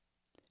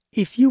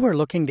If you are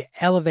looking to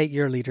elevate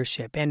your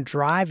leadership and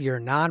drive your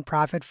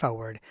nonprofit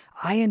forward,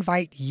 I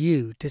invite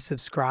you to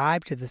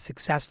subscribe to the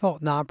Successful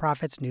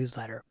Nonprofits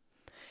newsletter.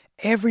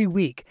 Every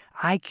week,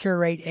 I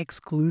curate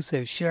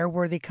exclusive,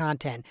 share-worthy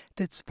content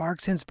that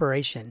sparks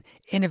inspiration,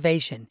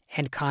 innovation,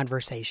 and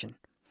conversation.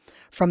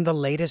 From the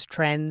latest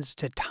trends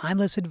to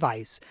timeless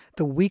advice,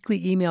 the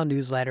weekly email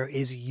newsletter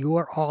is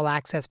your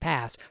all-access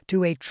pass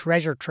to a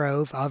treasure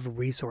trove of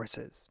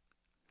resources.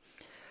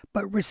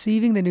 But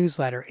receiving the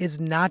newsletter is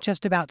not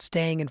just about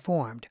staying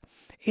informed.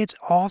 It's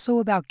also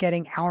about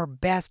getting our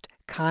best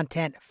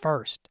content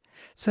first.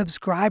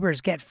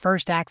 Subscribers get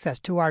first access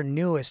to our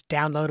newest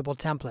downloadable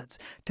templates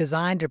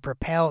designed to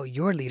propel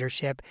your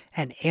leadership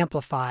and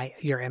amplify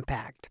your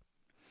impact.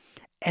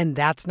 And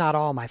that's not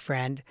all, my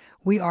friend.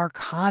 We are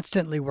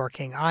constantly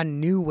working on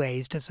new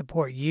ways to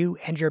support you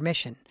and your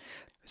mission.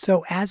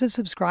 So as a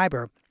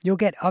subscriber, you'll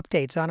get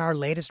updates on our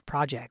latest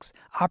projects,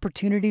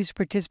 opportunities to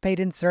participate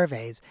in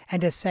surveys,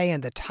 and to say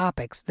in the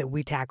topics that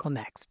we tackle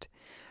next.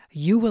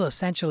 You will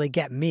essentially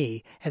get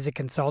me as a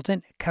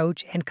consultant,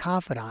 coach, and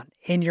confidant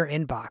in your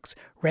inbox,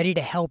 ready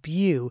to help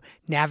you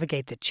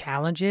navigate the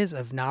challenges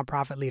of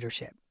nonprofit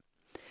leadership.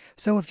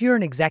 So if you're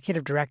an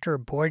executive director,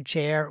 board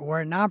chair, or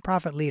a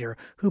nonprofit leader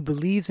who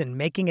believes in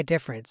making a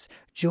difference,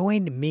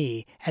 join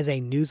me as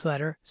a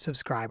newsletter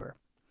subscriber.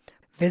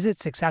 Visit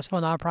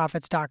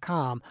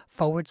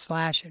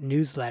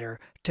successfulnonprofits.com/newsletter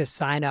to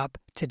sign up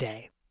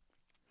today.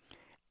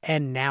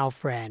 And now,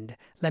 friend,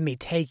 let me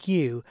take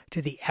you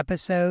to the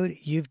episode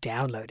you've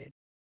downloaded.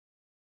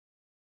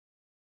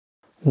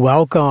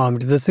 Welcome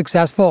to the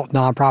Successful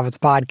Nonprofits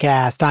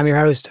Podcast. I'm your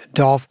host,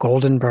 Dolph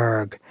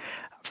Goldenberg.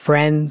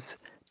 Friends,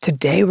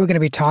 today we're going to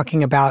be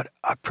talking about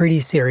a pretty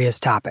serious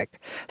topic.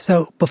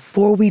 So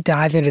before we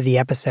dive into the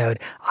episode,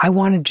 I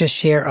want to just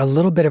share a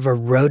little bit of a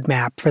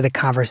roadmap for the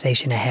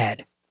conversation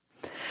ahead.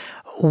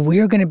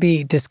 We're going to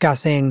be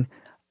discussing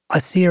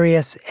a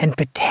serious and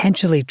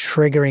potentially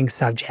triggering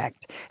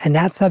subject, and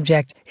that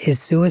subject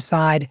is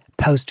suicide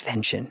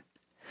postvention.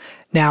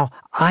 Now,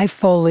 I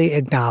fully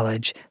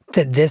acknowledge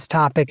that this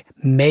topic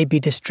may be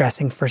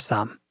distressing for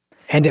some,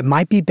 and it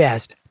might be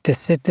best to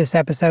sit this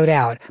episode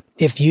out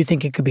if you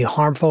think it could be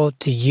harmful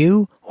to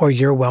you or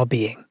your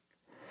well-being.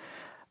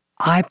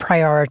 I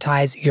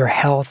prioritize your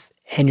health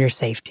and your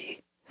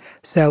safety.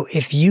 So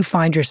if you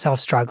find yourself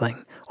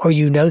struggling, or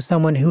you know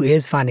someone who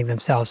is finding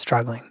themselves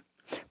struggling,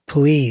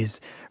 please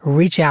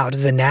reach out to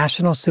the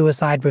National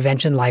Suicide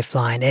Prevention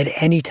Lifeline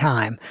at any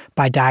time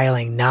by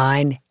dialing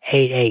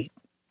 988.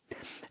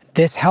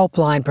 This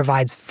helpline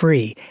provides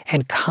free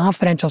and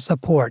confidential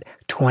support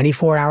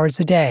 24 hours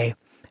a day,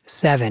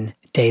 7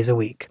 days a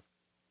week.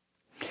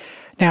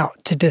 Now,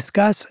 to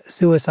discuss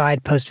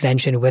suicide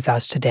postvention with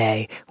us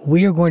today,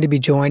 we are going to be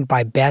joined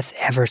by Beth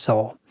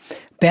Eversole.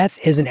 Beth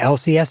is an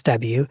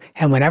LCSW,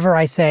 and whenever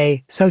I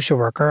say social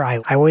worker, I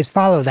always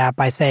follow that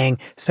by saying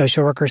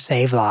social workers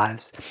save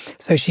lives.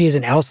 So she is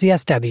an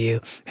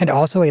LCSW and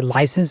also a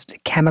licensed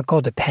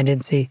chemical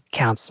dependency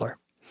counselor.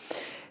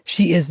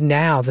 She is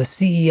now the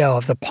CEO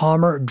of the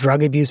Palmer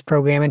Drug Abuse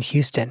Program in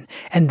Houston,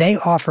 and they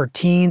offer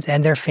teens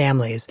and their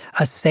families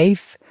a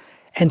safe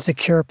and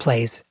secure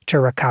place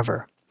to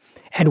recover.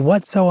 And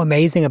what's so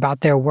amazing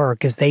about their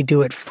work is they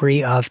do it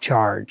free of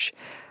charge.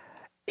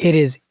 It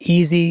is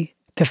easy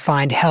to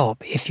find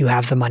help if you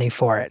have the money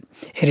for it.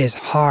 It is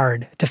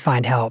hard to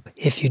find help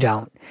if you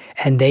don't,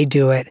 and they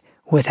do it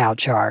without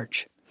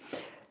charge.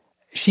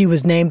 She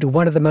was named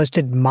one of the most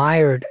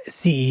admired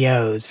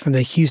CEOs from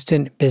the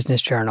Houston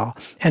Business Journal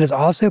and has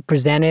also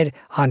presented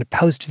on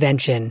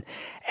postvention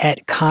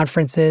at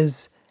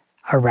conferences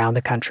around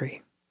the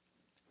country.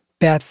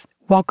 Beth,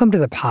 welcome to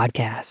the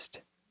podcast.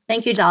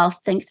 Thank you, Dolph.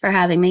 Thanks for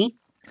having me.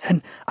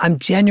 And I'm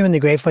genuinely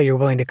grateful you're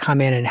willing to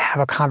come in and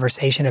have a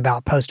conversation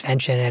about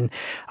postvention. And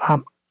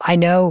I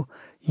know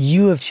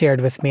you have shared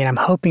with me, and I'm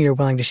hoping you're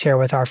willing to share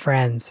with our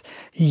friends,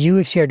 you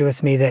have shared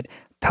with me that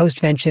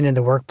postvention in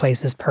the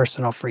workplace is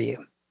personal for you.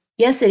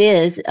 Yes, it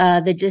is.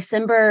 The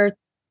December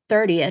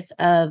 30th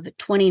of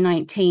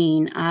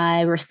 2019,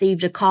 I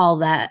received a call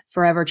that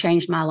forever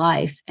changed my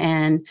life.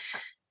 And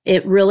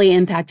it really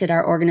impacted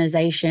our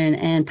organization.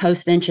 And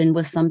postvention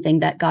was something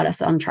that got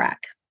us on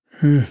track.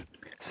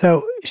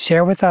 So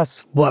share with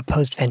us what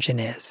postvention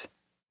is.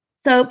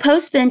 So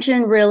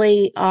postvention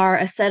really are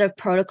a set of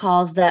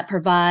protocols that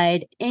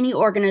provide any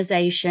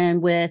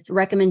organization with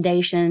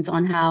recommendations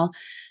on how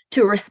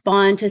to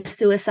respond to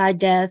suicide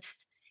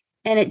deaths.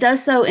 And it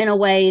does so in a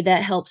way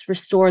that helps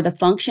restore the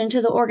function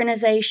to the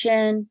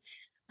organization,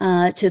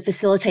 to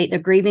facilitate the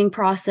grieving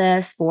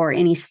process for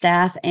any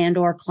staff and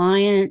or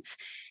clients,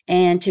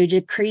 and to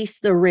decrease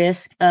the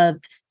risk of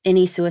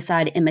any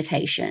suicide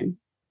imitation.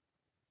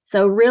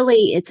 So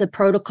really, it's a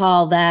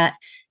protocol that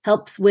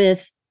helps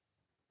with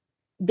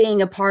being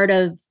a part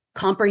of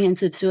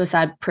comprehensive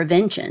suicide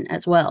prevention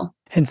as well.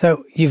 And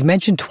so you've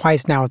mentioned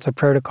twice now it's a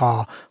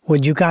protocol.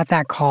 When you got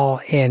that call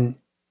in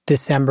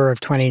December of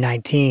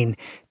 2019,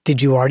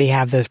 did you already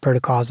have those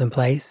protocols in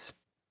place?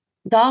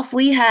 Dolph,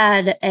 we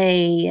had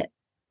a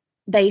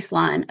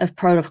baseline of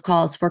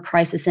protocols for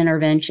crisis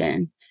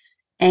intervention.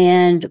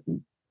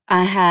 And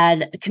I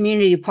had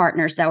community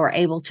partners that were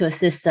able to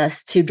assist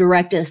us to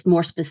direct us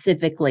more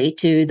specifically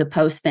to the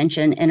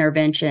postvention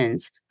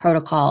interventions,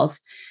 protocols,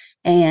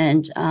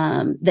 and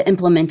the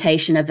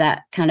implementation of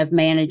that kind of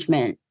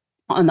management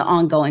on the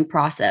ongoing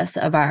process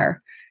of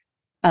our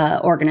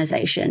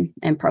organization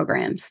and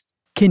programs.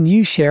 Can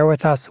you share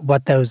with us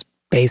what those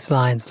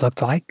baselines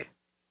looked like?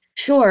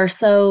 Sure.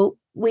 So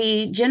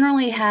we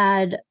generally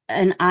had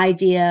an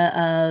idea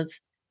of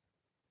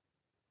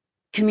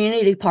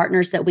community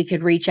partners that we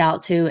could reach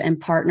out to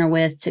and partner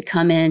with to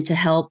come in to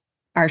help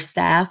our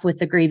staff with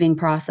the grieving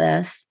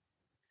process,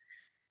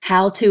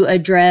 how to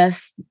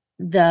address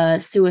the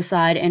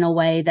suicide in a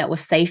way that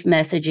was safe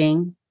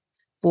messaging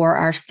for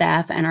our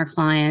staff and our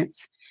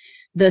clients,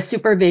 the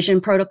supervision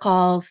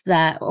protocols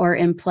that are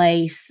in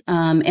place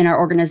in our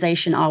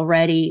organization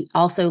already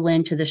also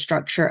lend to the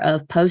structure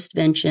of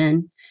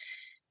postvention.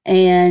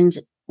 And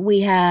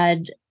we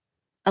had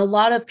a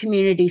lot of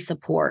community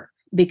support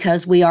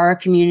because we are a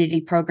community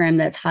program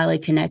that's highly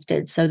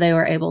connected. So they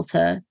were able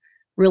to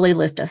really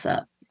lift us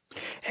up.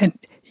 And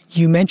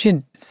you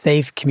mentioned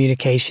safe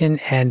communication,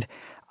 and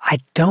I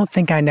don't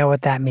think I know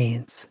what that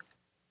means.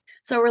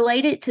 So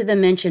related to the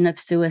mention of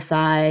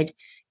suicide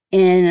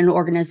in an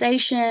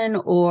organization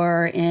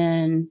or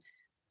in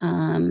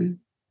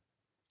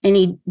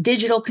any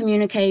digital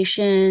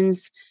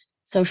communications,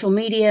 social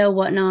media,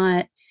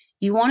 whatnot,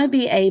 you want to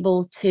be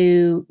able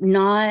to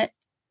not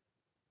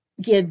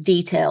give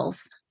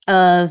details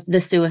of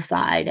the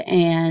suicide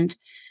and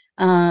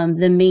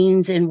the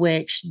means in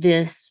which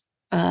this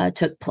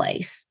took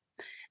place.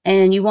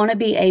 And you want to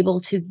be able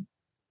to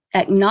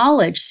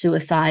acknowledge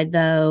suicide,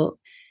 though,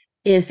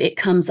 if it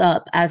comes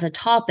up as a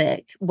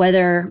topic,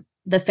 whether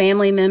the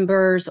family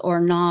members or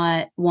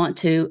not want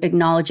to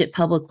acknowledge it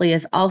publicly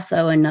is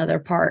also another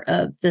part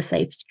of the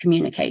safe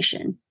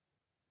communication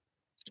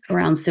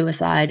around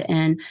suicide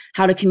and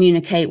how to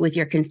communicate with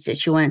your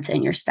constituents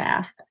and your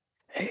staff.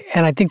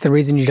 And I think the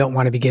reason you don't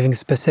want to be giving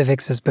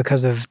specifics is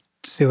because of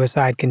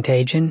suicide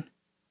contagion.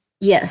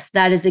 Yes,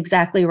 that is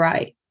exactly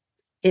right.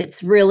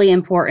 It's really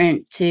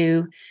important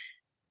to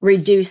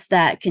reduce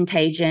that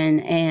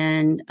contagion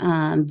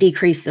and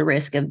decrease the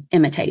risk of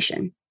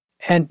imitation.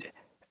 And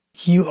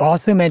you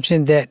also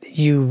mentioned that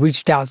you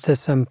reached out to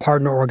some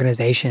partner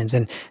organizations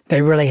and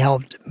they really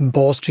helped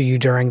bolster you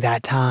during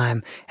that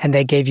time, and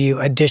they gave you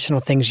additional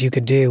things you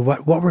could do.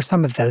 What were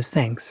some of those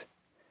things?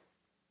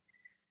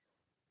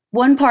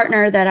 One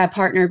partner that I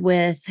partnered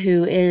with,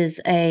 who is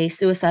a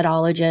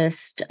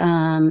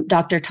suicidologist,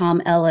 Dr.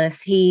 Tom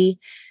Ellis, he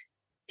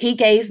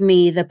gave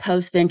me the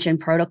postvention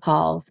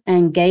protocols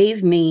and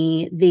gave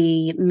me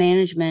the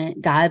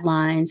management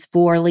guidelines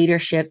for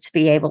leadership to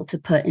be able to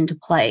put into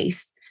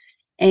place.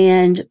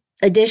 And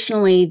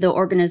additionally, the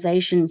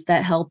organizations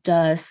that helped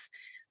us,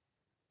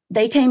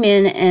 they came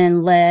in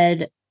and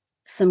led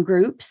some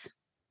groups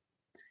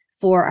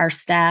for our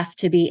staff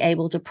to be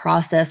able to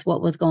process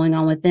what was going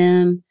on with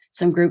them,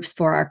 some groups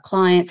for our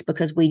clients,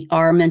 because we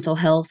are a mental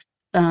health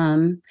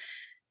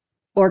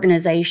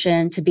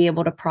organization, to be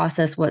able to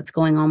process what's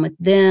going on with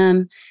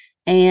them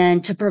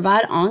and to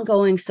provide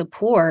ongoing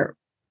support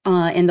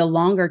in the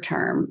longer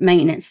term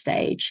maintenance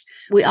stage.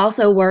 We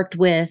also worked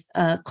with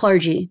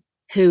clergy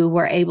who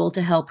were able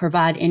to help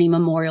provide any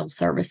memorial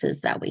services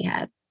that we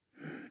had.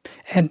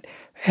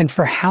 And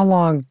for how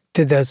long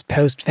did those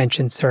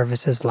postvention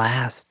services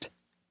last?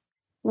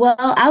 Well,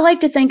 I like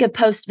to think of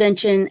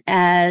postvention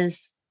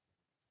as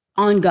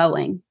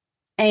ongoing,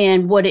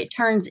 and what it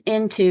turns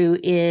into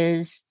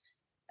is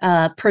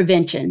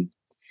prevention.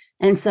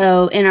 And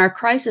so in our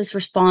crisis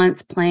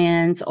response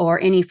plans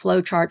or any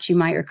flow charts you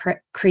might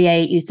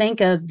create, you think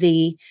of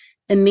the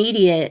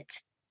immediate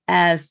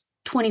as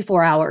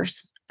 24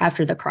 hours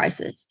after the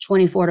crisis,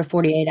 24 to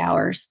 48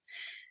 hours.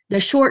 The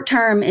short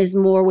term is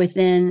more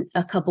within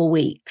a couple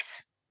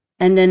weeks.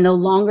 And then the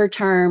longer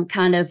term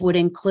kind of would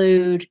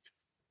include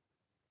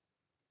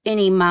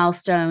any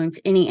milestones,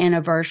 any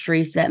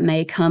anniversaries that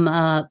may come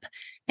up,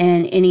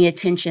 and any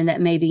attention that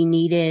may be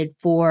needed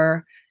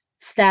for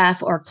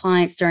staff or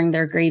clients during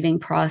their grieving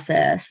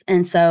process.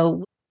 And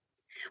so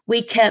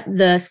we kept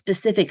the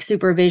specific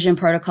supervision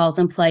protocols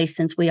in place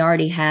since we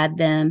already had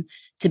them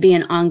to be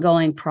an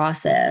ongoing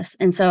process.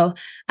 And so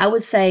I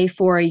would say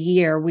for a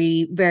year,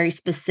 we very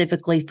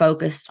specifically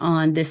focused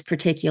on this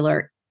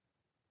particular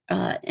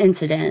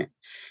incident,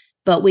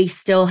 but we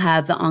still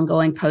have the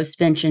ongoing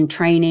postvention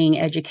training,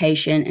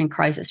 education, and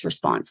crisis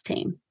response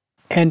team.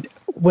 And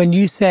when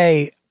you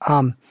say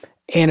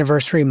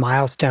anniversary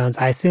milestones,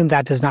 I assume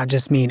that does not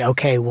just mean,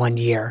 okay, 1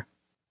 year.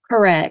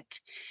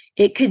 Correct.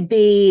 It could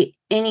be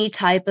any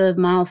type of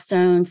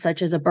milestone,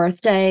 such as a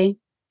birthday.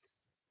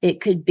 It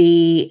could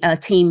be a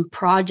team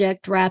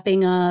project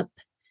wrapping up.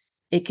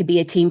 It could be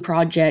a team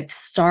project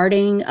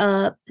starting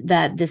up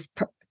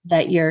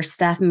that your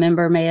staff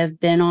member may have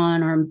been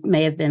on or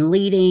may have been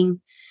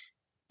leading.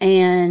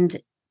 And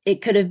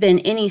it could have been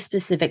any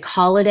specific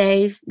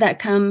holidays that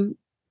come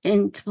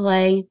into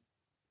play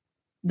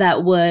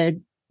that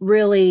would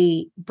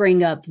really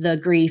bring up the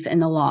grief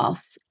and the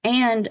loss.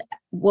 And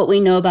what we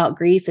know about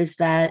grief is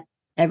that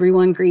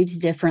everyone grieves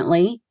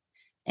differently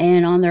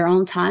and on their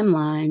own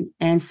timeline.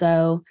 And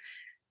so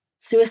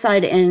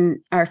suicide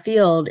in our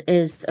field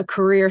is a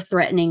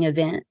career-threatening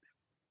event.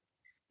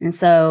 And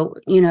so,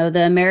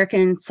 the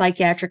American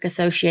Psychiatric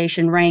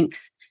Association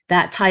ranks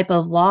that type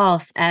of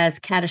loss as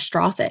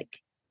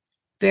catastrophic,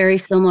 very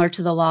similar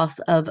to the loss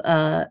of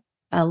a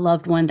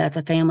loved one that's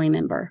a family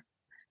member.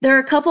 There are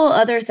a couple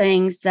other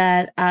things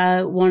that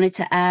I wanted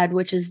to add,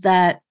 which is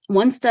that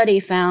one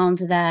study found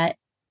that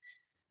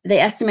they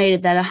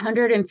estimated that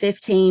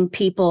 115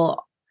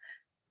 people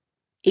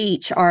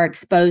each are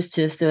exposed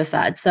to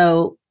suicide.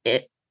 So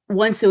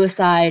one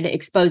suicide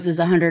exposes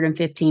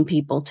 115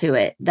 people to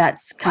it.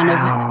 That's kind of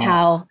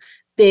how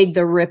big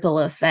the ripple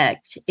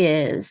effect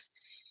is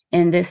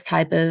in this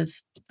type of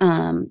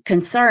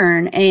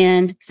concern.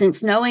 And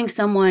since knowing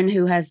someone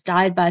who has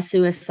died by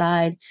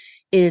suicide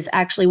is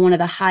actually one of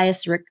the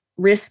highest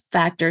risk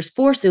factors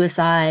for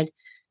suicide,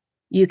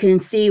 you can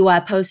see why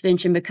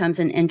postvention becomes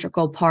an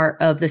integral part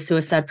of the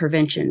suicide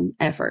prevention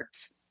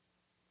efforts.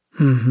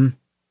 Mm-hmm.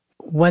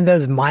 When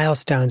those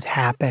milestones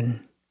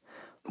happen,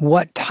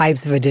 what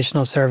types of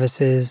additional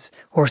services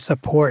or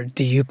support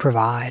do you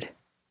provide?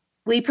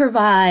 We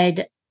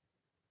provide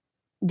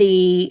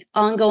the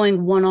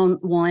ongoing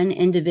one-on-one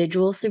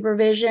individual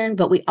supervision,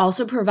 but we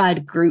also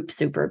provide group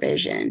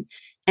supervision,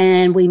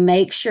 and we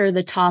make sure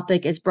the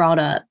topic is brought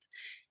up.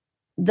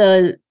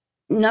 The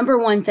number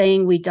one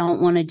thing we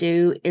don't want to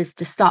do is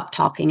to stop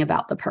talking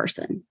about the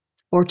person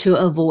or to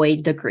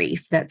avoid the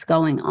grief that's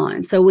going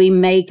on. So we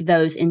make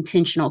those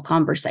intentional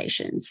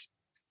conversations.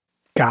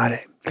 Got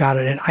it.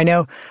 And I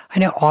know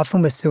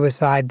often with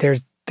suicide,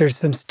 there's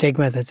some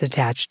stigma that's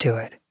attached to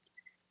it.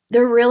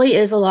 There really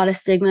is a lot of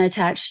stigma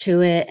attached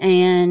to it.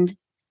 And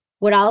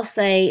what I'll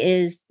say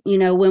is,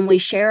 when we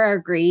share our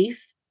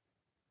grief,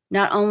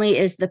 not only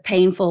is the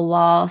painful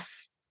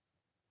loss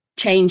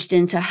changed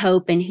into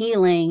hope and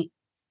healing,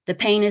 the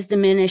pain is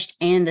diminished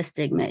and the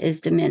stigma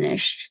is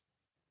diminished.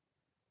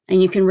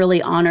 And you can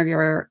really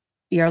honor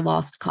your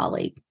lost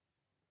colleague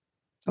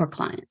or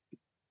client.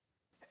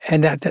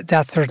 And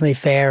that's certainly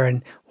fair.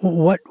 And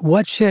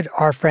what should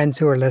our friends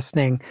who are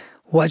listening,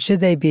 what should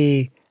they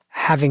be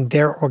having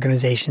their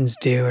organizations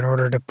do in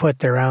order to put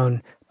their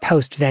own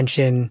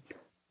postvention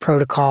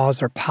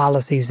protocols or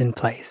policies in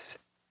place?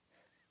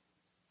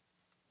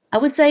 I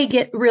would say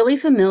get really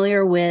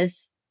familiar with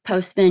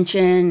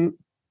postvention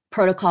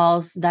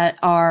protocols that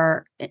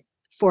are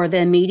for the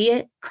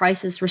immediate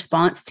crisis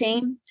response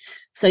team.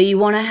 So you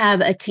want to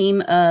have a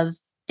team of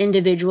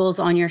individuals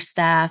on your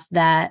staff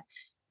that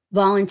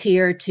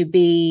volunteer to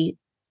be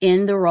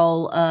in the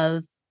role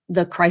of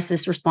the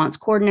crisis response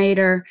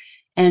coordinator.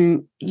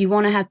 And you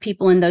want to have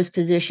people in those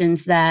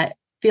positions that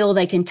feel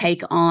they can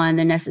take on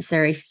the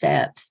necessary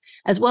steps,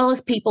 as well as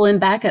people in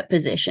backup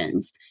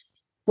positions.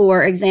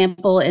 For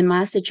example, in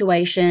my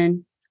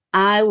situation,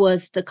 I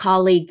was the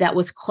colleague that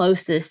was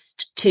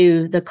closest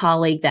to the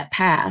colleague that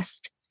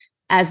passed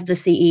as the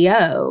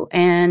CEO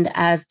and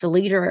as the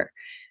leader.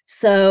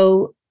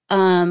 So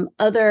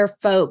other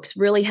folks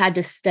really had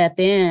to step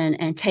in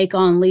and take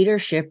on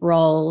leadership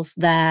roles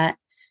that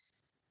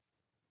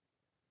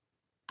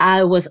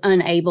I was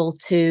unable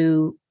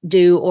to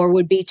do or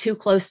would be too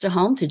close to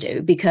home to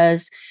do.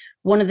 Because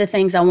one of the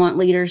things I want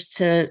leaders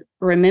to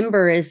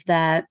remember is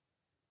that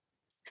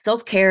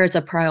self-care is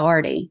a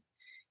priority.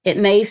 It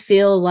may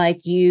feel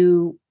like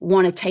you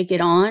want to take it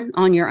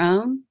on your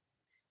own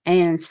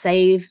and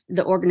save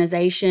the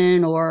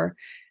organization or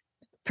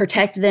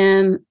protect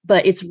them,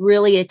 but it's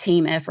really a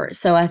team effort.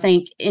 So I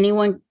think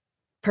anyone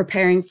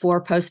preparing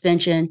for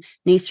postvention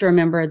needs to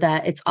remember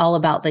that it's all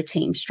about the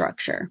team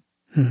structure.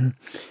 Mm-hmm.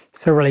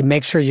 So really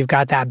make sure you've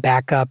got that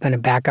backup and a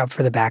backup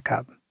for the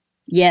backup.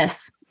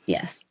 Yes.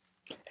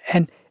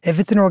 And if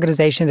it's an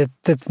organization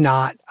that's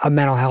not a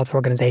mental health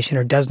organization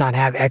or does not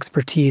have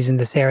expertise in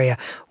this area,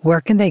 where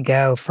can they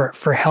go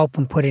for help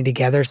in putting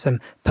together some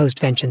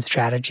postvention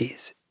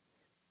strategies?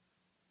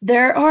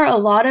 There are a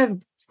lot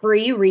of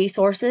free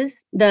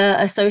resources. The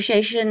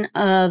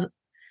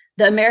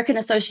American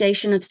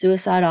Association of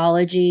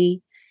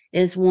Suicidology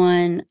is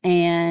one,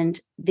 and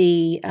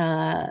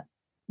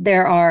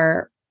there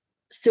are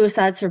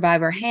suicide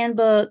survivor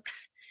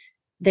handbooks.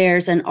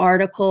 There's an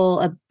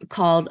article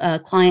called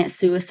Client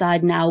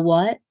Suicide Now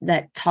What?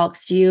 That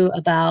talks to you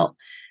about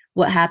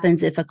what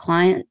happens if a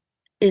client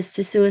is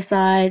to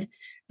suicide.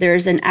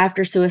 There's an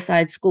after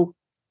suicide school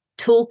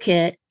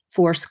toolkit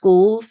for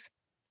schools.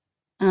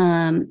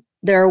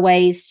 There are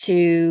ways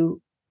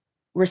to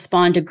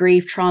respond to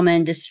grief, trauma,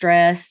 and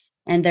distress,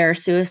 and there are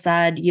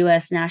suicide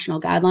U.S. national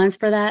guidelines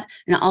for that.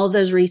 And all of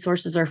those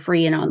resources are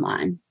free and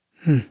online.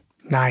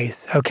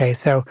 Nice. Okay,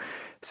 so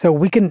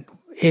we can,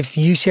 if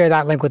you share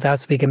that link with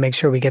us, we can make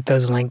sure we get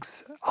those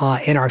links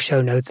in our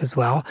show notes as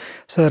well,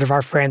 so that if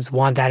our friends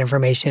want that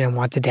information and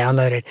want to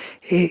download it,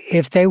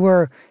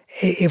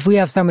 if we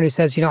have someone who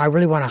says, I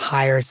really want to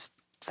hire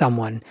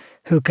someone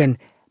who can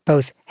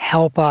both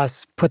help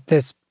us put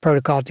this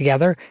protocol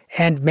together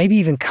and maybe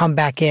even come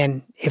back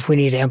in if we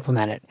need to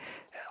implement it.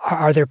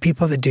 Are there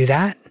people that do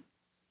that?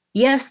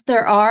 Yes,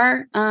 there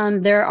are.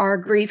 There are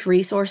grief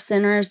resource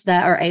centers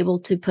that are able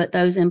to put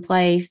those in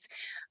place.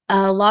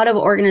 A lot of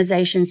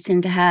organizations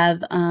tend to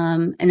have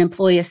an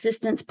employee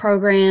assistance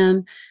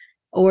program,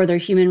 or their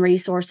human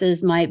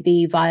resources might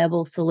be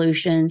viable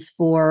solutions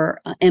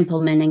for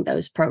implementing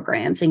those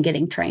programs and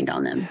getting trained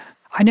on them.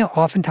 I know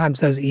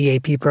oftentimes those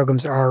EAP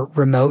programs are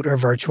remote or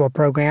virtual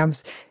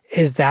programs.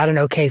 Is that an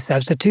okay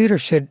substitute, or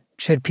should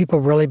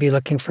people really be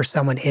looking for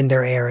someone in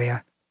their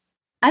area?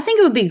 I think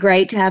it would be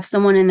great to have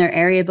someone in their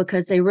area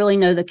because they really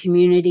know the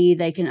community.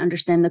 They can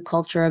understand the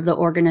culture of the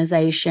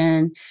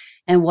organization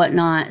and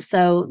whatnot.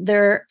 So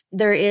there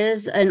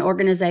is an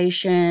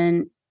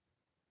organization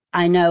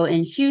I know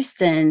in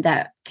Houston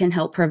that can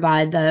help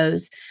provide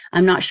those.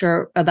 I'm not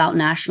sure about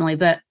nationally,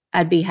 but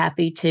I'd be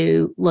happy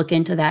to look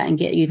into that and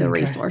get you the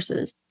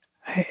resources.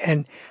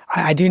 And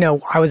I do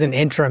know I was an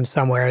interim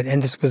somewhere,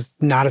 and this was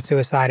not a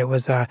suicide. It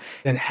was an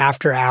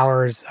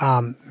after-hours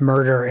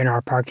murder in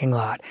our parking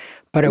lot.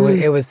 But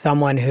it was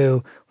someone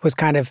who was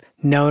kind of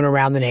known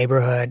around the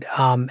neighborhood,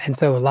 and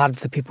so a lot of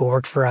the people who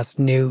worked for us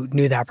knew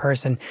that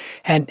person.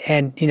 And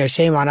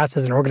shame on us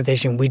as an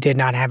organization, we did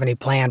not have any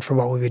plan for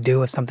what we would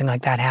do if something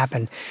like that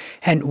happened.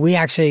 And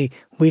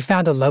we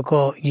found a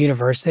local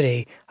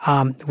university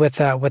with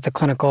a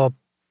clinical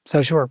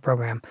social work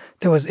program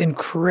that was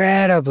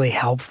incredibly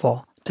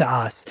helpful to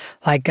us.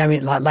 Like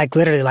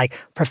literally, like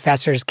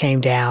professors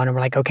came down and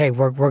were like, okay,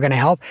 we're going to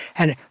help.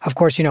 And of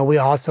course, we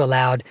also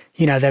allowed,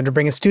 them to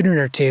bring a student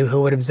or two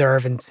who would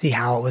observe and see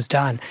how it was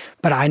done.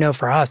 But I know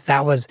for us,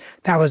 that was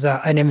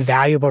an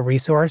invaluable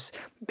resource.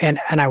 And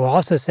I will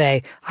also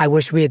say, I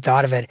wish we had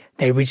thought of it.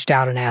 They reached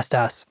out and asked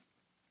us.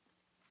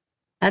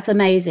 That's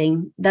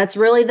amazing. That's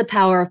really the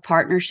power of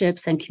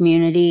partnerships and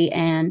community.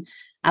 And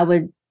I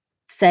would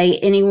say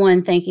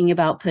anyone thinking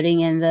about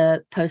putting in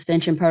the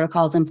postvention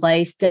protocols in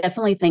place,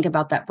 definitely think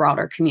about that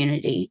broader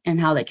community and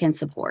how they can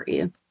support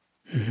you.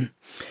 Mm-hmm.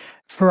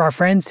 For our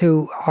friends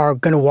who are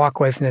going to walk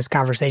away from this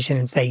conversation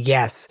and say,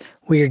 yes,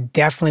 we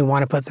definitely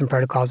want to put some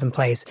protocols in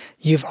place,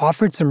 you've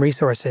offered some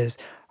resources.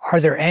 Are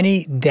there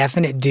any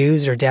definite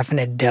do's or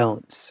definite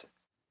don'ts?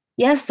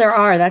 Yes, there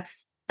are.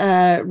 That's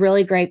a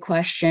really great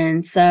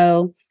question.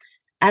 So,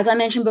 as I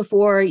mentioned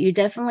before, you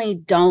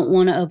definitely don't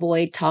want to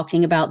avoid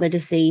talking about the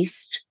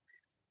deceased.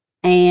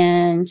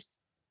 And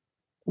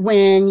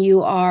when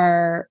you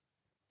are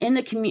in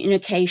the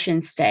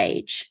communication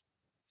stage,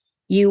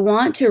 you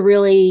want to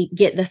really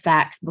get the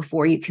facts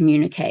before you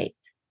communicate.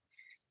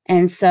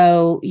 And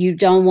so you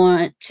don't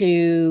want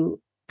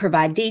to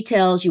provide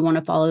details. You want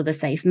to follow the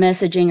safe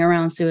messaging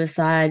around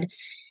suicide.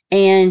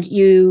 And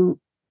you,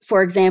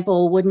 for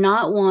example, would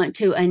not want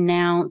to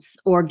announce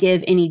or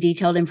give any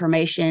detailed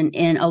information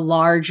in a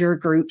larger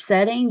group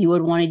setting. You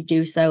would want to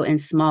do so in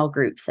small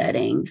group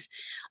settings.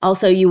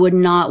 Also, you would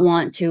not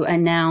want to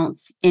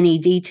announce any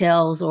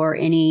details or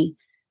anything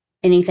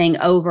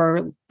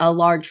over a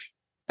large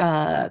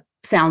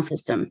sound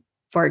system,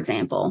 for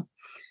example.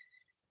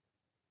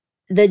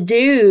 The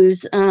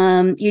do's,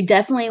 you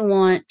definitely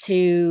want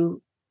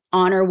to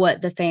honor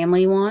what the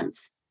family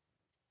wants.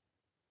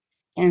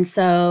 And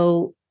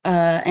so,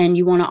 and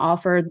you want to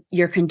offer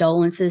your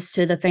condolences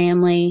to the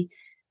family.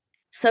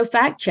 So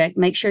fact check,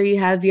 make sure you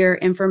have your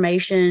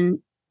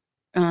information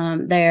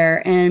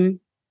there,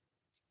 and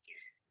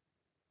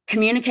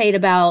communicate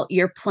about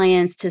your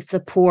plans to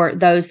support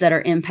those that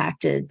are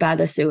impacted by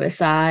the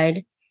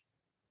suicide.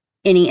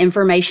 Any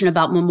information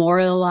about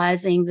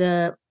memorializing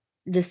the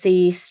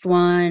deceased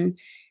one,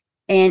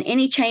 and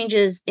any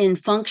changes in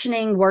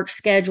functioning work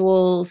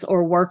schedules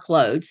or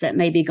workloads that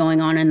may be going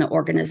on in the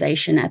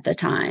organization at the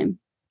time.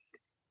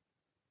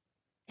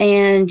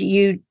 And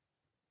you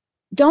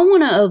don't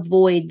want to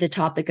avoid the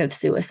topic of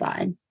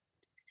suicide.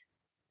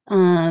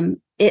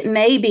 It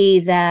may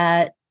be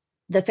that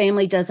the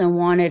family doesn't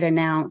want it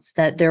announced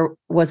that there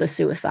was a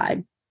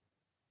suicide.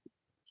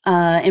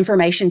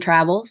 Information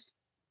travels,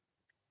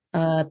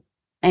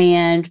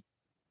 and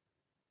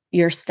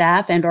your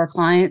staff and or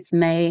clients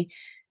may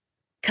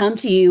come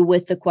to you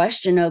with the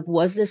question of,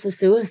 was this a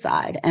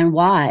suicide, and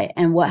why,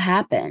 and what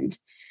happened?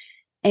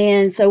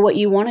 And so what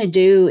you want to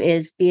do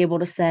is be able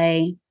to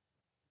say,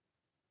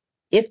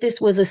 if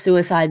this was a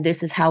suicide,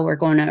 this is how we're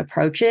going to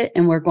approach it.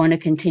 And we're going to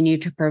continue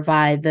to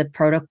provide the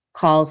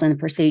protocols and the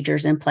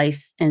procedures in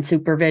place and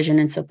supervision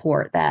and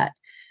support that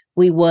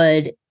we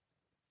would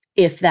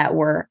if that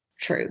were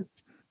true.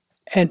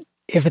 And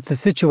if it's a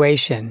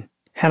situation,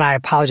 and I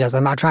apologize,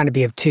 I'm not trying to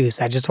be obtuse,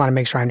 I just want to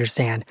make sure I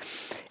understand.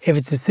 If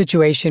it's a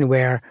situation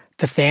where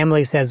the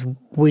family says,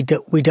 we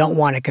don't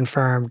want it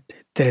confirmed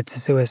that it's a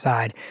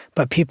suicide,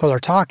 but people are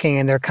talking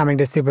and they're coming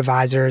to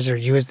supervisors or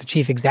you as the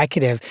chief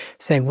executive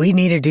saying, we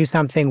need to do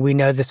something, we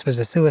know this was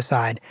a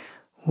suicide,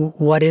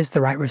 what is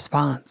the right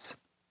response?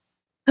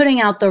 Putting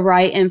out the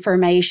right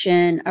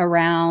information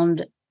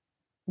around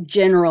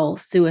general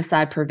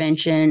suicide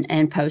prevention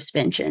and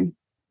postvention.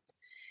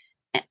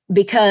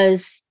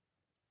 Because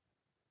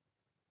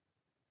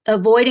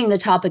avoiding the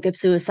topic of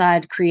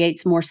suicide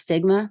creates more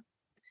stigma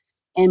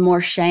and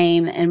more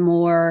shame and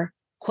more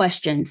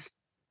questions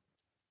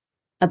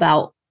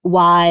about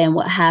why and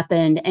what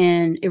happened.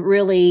 And it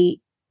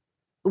really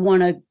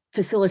want to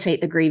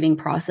facilitate the grieving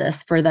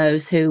process for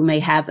those who may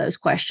have those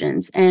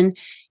questions. And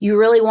you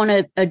really want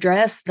to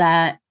address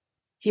that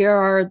here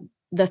are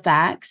the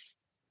facts,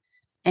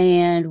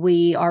 and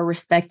we are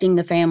respecting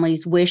the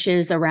family's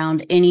wishes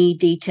around any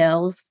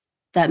details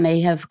that may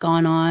have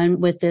gone on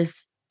with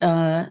this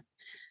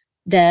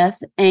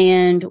death.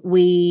 And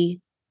we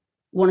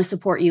want to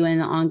support you in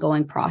the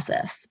ongoing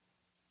process.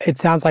 It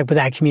sounds like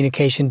that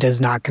communication does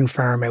not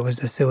confirm it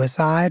was a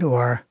suicide,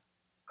 or?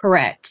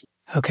 Correct.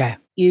 Okay.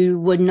 You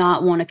would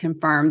not want to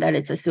confirm that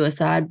it's a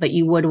suicide, but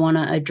you would want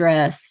to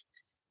address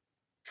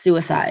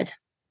suicide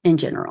in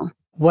general.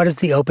 What is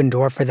the open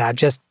door for that?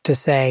 Just to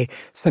say,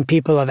 some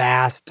people have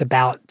asked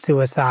about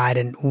suicide,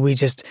 and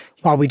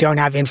while we don't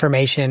have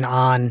information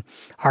on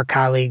our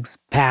colleagues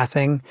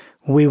passing,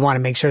 we want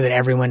to make sure that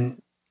everyone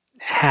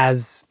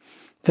has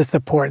the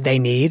support they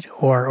need,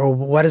 or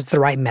what is the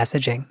right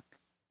messaging?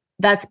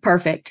 That's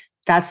perfect.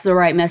 That's the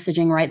right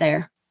messaging right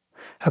there.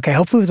 Okay,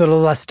 hopefully with a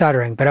little less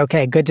stuttering, but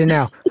okay, good to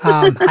know.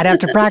 I'd have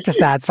to practice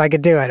that so I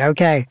could do it.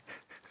 Okay.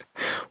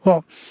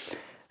 Well,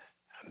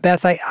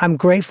 Beth, I'm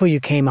grateful you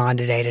came on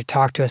today to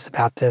talk to us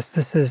about this.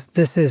 This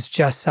is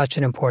just such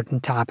an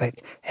important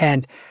topic.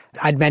 And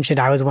I'd mentioned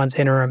I was once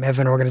interim of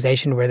an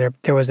organization where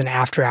there was an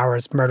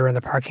after-hours murder in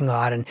the parking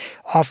lot, and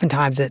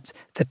oftentimes it's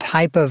the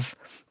type of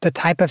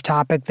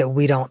topic that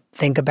we don't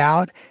think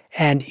about,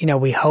 and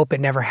we hope it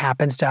never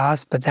happens to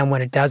us. But then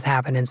when it does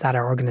happen inside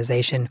our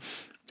organization,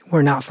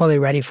 we're not fully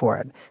ready for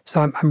it.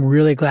 So I'm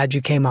really glad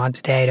you came on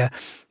today to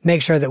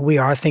make sure that we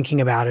are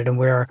thinking about it, and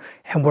we're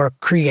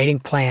creating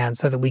plans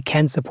so that we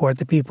can support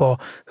the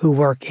people who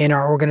work in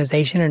our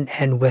organization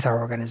and with our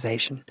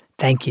organization.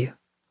 Thank you.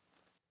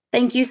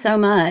 Thank you so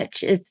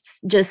much. It's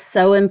just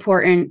so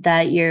important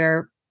that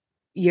your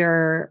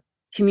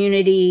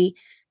community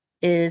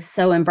is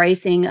so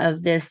embracing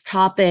of this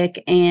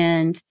topic,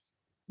 and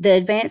the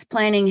advanced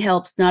planning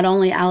helps not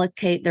only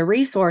allocate the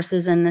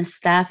resources and the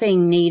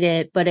staffing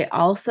needed, but it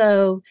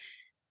also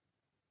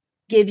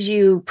gives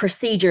you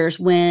procedures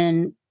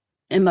when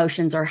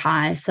emotions are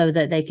high so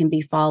that they can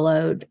be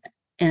followed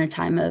in a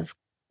time of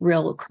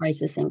real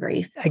crisis and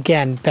grief.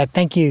 Again, Beth,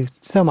 thank you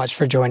so much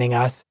for joining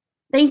us.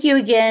 Thank you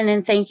again,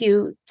 and thank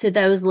you to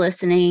those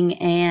listening.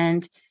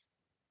 And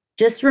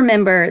just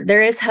remember,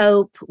 there is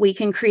hope. We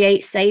can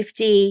create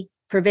safety,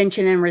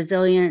 prevention, and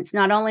resilience,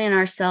 not only in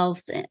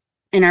ourselves,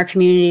 in our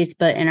communities,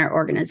 but in our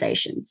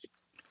organizations.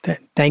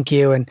 Thank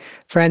you. And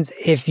friends,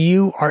 if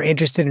you are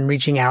interested in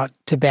reaching out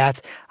to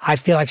Beth, I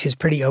feel like she's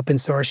pretty open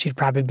source. She'd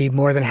probably be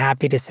more than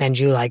happy to send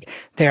you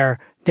their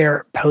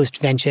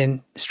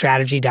Postvention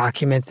strategy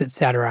documents,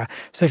 etc.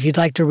 So if you'd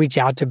like to reach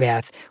out to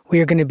Beth, we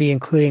are going to be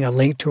including a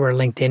link to her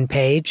LinkedIn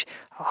page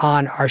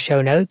on our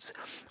show notes.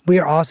 We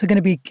are also going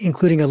to be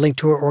including a link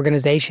to her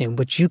organization,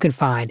 which you can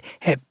find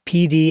at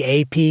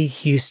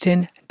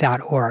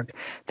pdaphouston.org.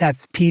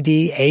 That's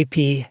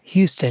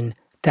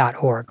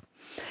pdaphouston.org.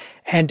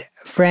 And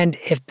friend,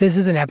 if this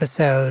is an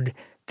episode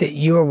that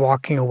you are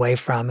walking away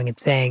from and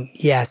saying,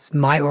 yes,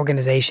 my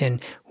organization,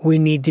 we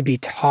need to be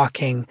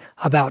talking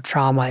about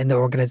trauma in the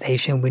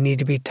organization. We need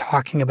to be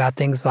talking about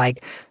things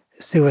like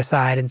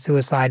suicide and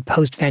suicide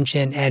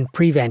postvention and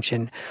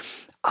prevention.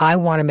 I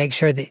want to make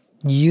sure that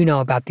you know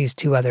about these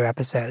two other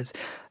episodes.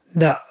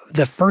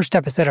 The first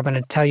episode I'm going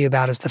to tell you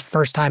about is the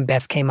first time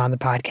Beth came on the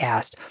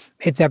podcast.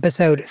 It's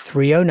episode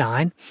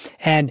 309,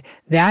 and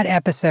that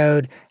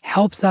episode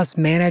helps us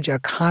manage a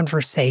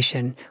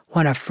conversation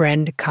when a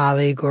friend,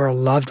 colleague, or a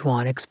loved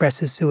one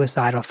expresses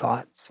suicidal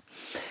thoughts.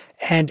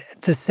 And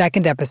the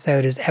second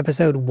episode is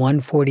episode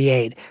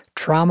 148,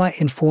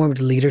 Trauma-Informed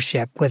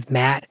Leadership with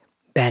Matt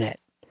Bennett.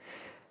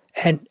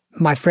 And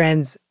my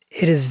friends,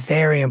 it is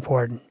very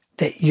important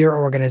that your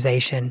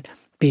organization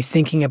be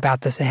thinking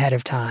about this ahead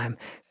of time,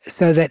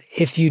 so that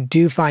if you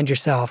do find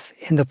yourself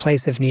in the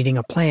place of needing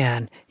a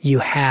plan, you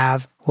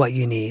have what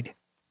you need.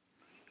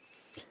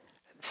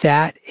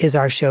 That is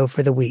our show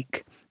for the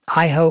week.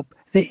 I hope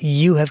that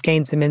you have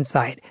gained some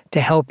insight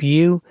to help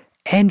you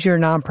and your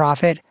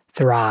nonprofit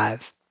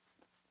thrive.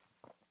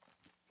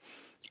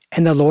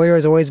 And the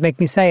lawyers always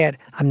make me say it,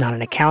 I'm not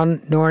an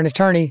accountant nor an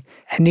attorney,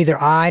 and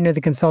neither I nor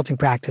the consulting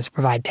practice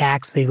provide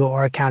tax, legal,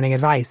 or accounting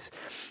advice.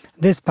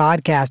 This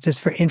podcast is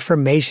for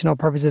informational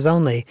purposes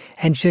only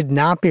and should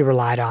not be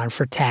relied on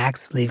for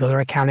tax, legal,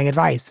 or accounting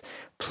advice.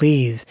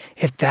 Please,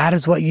 if that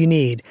is what you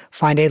need,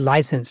 find a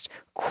licensed,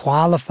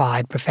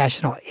 qualified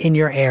professional in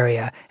your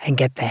area and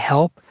get the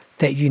help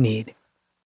that you need.